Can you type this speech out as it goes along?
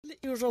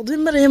Et aujourd'hui,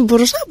 Mariam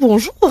Bourja,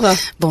 bonjour.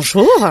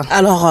 Bonjour.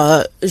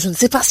 Alors, je ne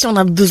sais pas si on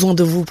a besoin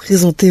de vous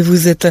présenter.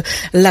 Vous êtes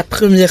la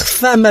première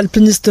femme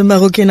alpiniste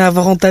marocaine à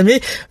avoir entamé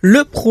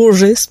le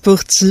projet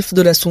sportif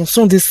de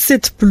l'ascension des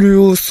 7 plus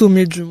hauts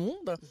sommets du monde.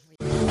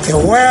 Le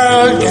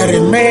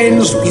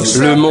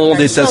monde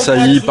est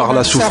assailli par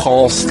la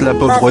souffrance, la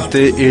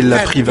pauvreté et la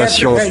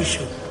privation.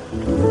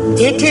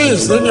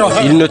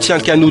 Il ne tient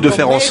qu'à nous de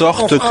faire en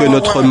sorte que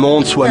notre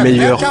monde soit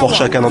meilleur pour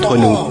chacun d'entre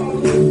nous.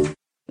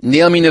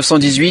 Né en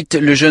 1918,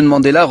 le jeune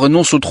Mandela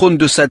renonce au trône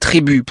de sa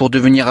tribu pour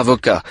devenir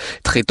avocat.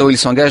 Très tôt, il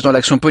s'engage dans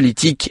l'action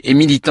politique et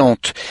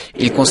militante.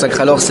 Il consacre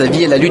alors sa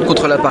vie à la lutte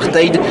contre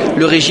l'apartheid,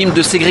 le régime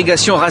de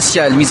ségrégation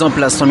raciale mis en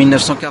place en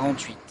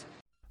 1948.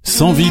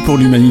 100 vies pour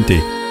l'humanité,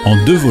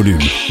 en 2 volumes.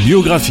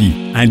 Biographie,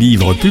 un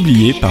livre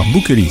publié par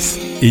Boukelis,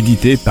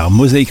 édité par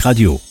Mosaïque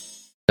Radio.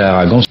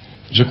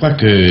 Je crois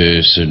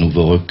que ce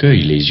nouveau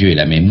recueil, Les yeux et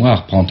la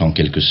mémoire, prend en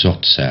quelque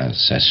sorte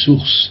sa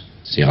source,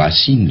 ses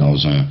racines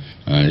dans un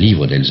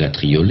livre d'Elsa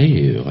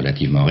Triolet,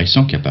 relativement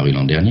récent, qui a paru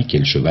l'an dernier, qui est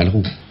Le Cheval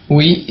Roux.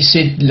 Oui,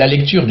 c'est la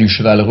lecture du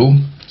Cheval Roux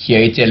qui a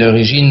été à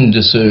l'origine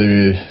de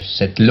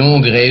cette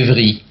longue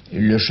rêverie.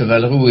 Le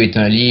Cheval Roux est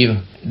un livre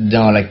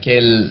dans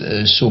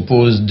lequel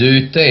s'opposent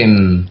 2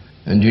 thèmes.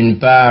 D'une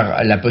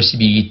part, la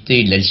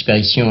possibilité de la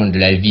disparition de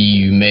la vie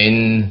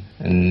humaine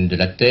de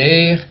la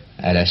Terre,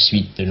 à la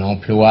suite de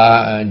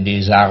l'emploi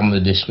des armes de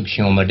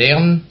destruction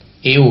modernes,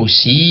 et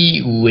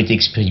aussi où est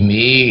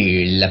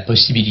exprimée la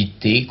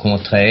possibilité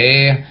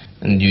contraire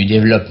du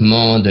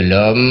développement de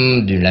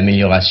l'homme, de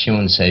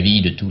l'amélioration de sa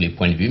vie de tous les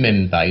points de vue,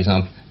 même par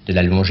exemple de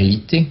la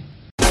longévité.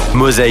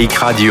 Mosaïque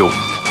Radio.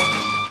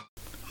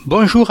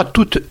 Bonjour à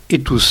toutes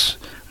et tous.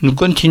 Nous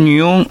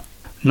continuons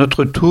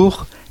notre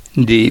tour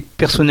des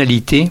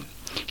personnalités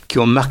qui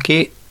ont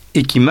marqué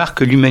et qui marquent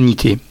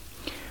l'humanité.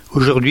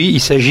 Aujourd'hui, il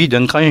s'agit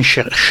d'un grand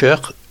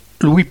chercheur,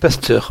 Louis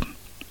Pasteur.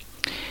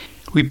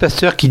 Louis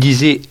Pasteur qui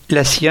disait «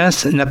 La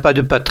science n'a pas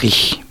de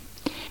patrie »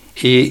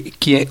 et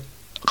qui a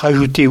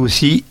rajouté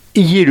aussi «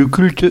 Ayez le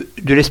culte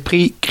de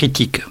l'esprit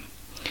critique ».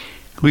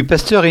 Louis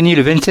Pasteur est né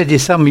le 27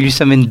 décembre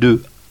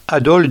 1822 à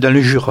Dole dans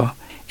le Jura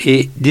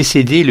et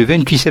décédé le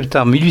 28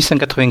 septembre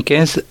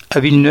 1895 à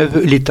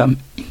Villeneuve-l'Étang.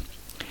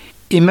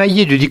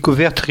 Émaillé de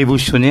découvertes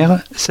révolutionnaires,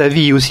 sa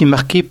vie est aussi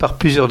marquée par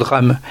plusieurs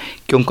drames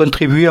qui ont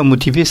contribué à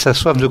motiver sa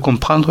soif de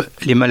comprendre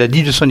les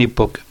maladies de son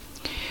époque.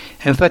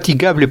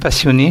 Infatigable et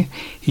passionné,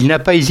 il n'a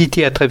pas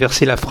hésité à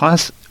traverser la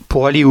France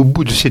pour aller au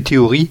bout de ses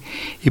théories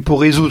et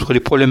pour résoudre les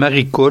problèmes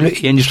agricoles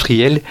et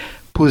industriels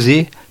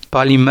posés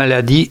par les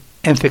maladies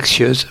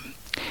infectieuses.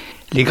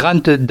 Les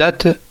grandes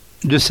dates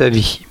de sa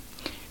vie.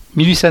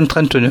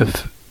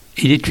 1839,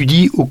 il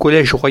étudie au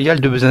Collège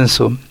royal de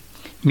Besançon.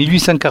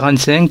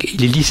 1845,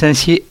 il est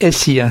licencié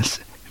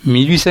S-Sciences.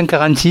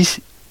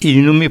 1846, il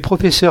est nommé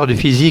professeur de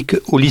physique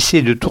au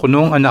lycée de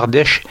Tournon en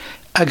Ardèche,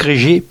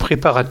 agrégé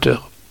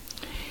préparateur.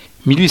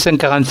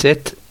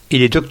 1847,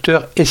 il est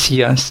docteur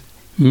S-Sciences.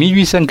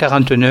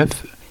 1849,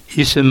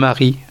 il se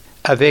marie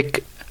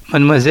avec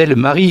mademoiselle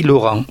Marie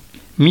Laurent.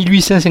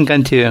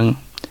 1851,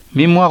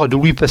 mémoire de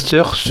Louis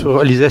Pasteur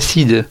sur les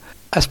acides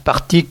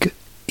aspartiques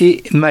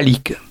et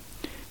maliques.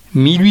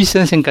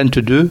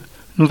 1852,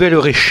 nouvelle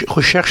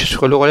recherche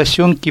sur les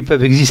relations qui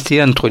peuvent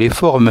exister entre les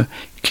formes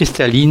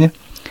cristallines,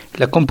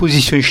 la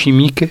composition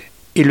chimique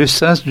et le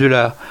sens de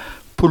la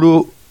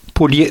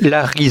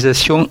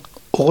polarisation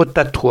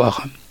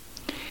rotatoire.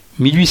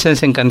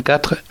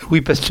 1854,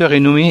 Louis Pasteur est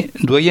nommé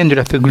doyen de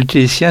la faculté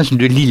des sciences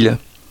de Lille.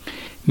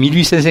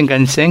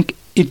 1855,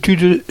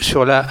 études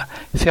sur la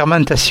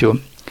fermentation.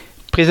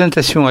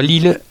 Présentation à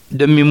Lille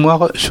d'un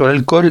mémoire sur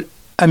l'alcool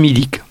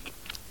amylique.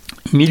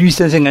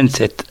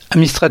 1857,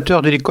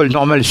 administrateur de l'école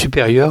normale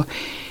supérieure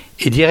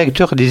et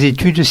directeur des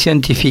études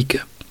scientifiques.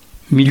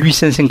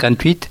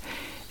 1858,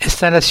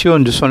 installation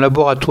de son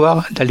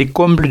laboratoire dans les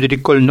combles de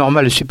l'école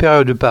normale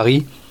supérieure de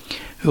Paris,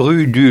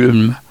 rue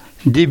d'Ulm.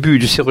 Début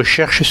de ses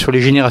recherches sur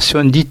les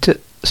générations dites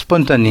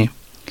spontanées.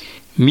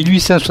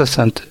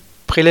 1860,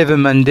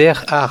 prélèvement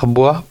d'air à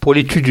Arbois pour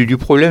l'étude du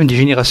problème des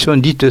générations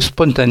dites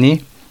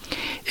spontanées.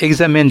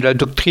 Examen de la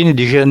doctrine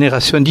des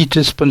générations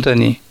dites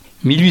spontanées.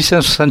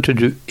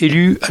 1862,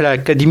 élu à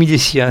l'Académie des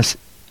sciences,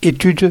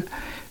 étude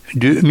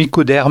de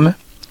mycoderme,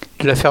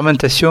 de la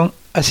fermentation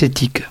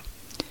acétique.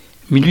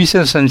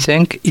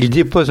 1865, il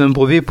dépose un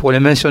brevet pour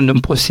l'invention d'un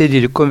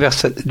procédé de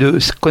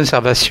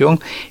conservation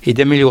et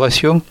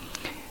d'amélioration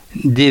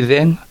des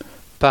vins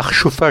par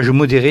chauffage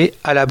modéré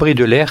à l'abri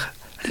de l'air,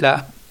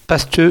 la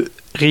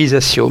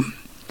pasteurisation.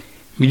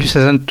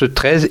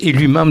 1873,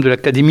 élu membre de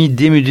l'Académie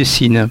des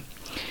médecines.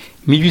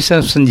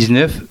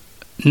 1879,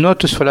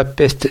 note sur la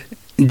peste,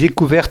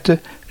 découverte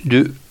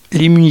de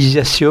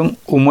l'immunisation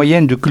au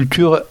moyen de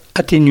cultures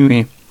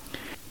atténuées.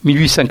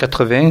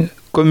 1880,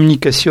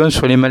 communication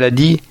sur les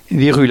maladies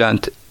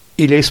virulentes.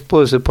 Il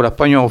expose pour la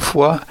première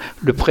fois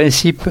le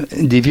principe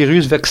des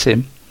virus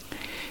vaccins.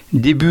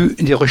 Début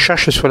des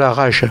recherches sur la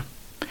rage.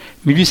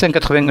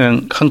 1881,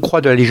 Grand Croix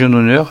de la Légion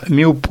d'honneur,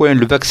 met au point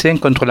le vaccin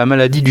contre la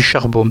maladie du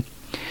charbon.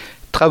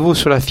 Travaux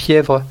sur la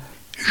fièvre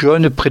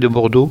jaune près de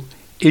Bordeaux.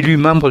 élu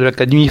membre de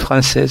l'Académie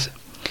française.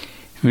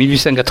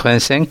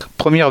 1885,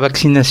 première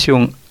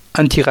vaccination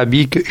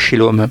antirabique chez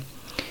l'homme.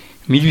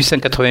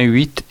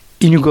 1888,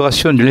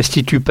 inauguration de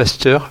l'Institut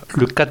Pasteur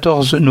le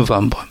 14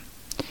 novembre.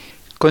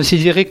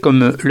 Considéré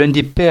comme l'un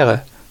des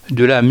pères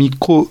de la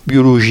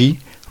microbiologie,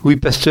 Louis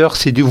Pasteur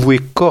s'est dévoué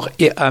corps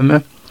et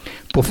âme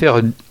pour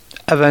faire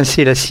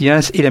avancer la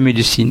science et la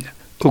médecine.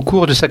 Au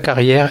cours de sa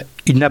carrière,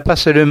 il n'a pas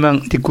seulement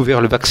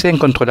découvert le vaccin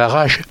contre la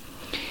rage,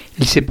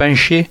 il s'est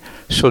penché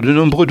sur de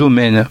nombreux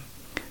domaines,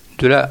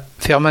 de la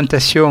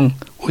fermentation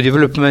au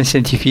développement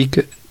scientifique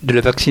de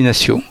la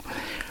vaccination.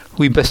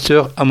 Louis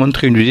Pasteur a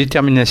montré une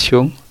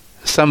détermination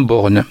sans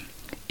borne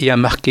et a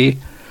marqué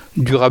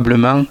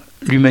durablement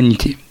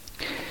l'humanité.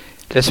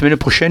 La semaine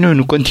prochaine,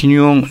 nous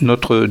continuons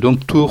notre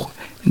tour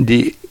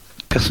des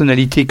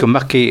personnalités qui ont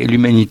marqué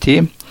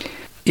l'humanité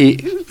et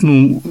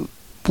nous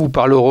vous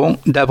parlerons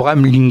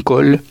d'Abraham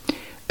Lincoln,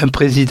 un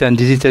président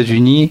des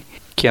États-Unis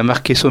qui a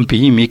marqué son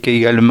pays mais qui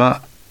également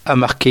a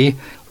marqué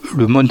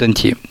le monde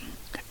entier.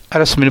 À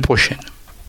la semaine prochaine.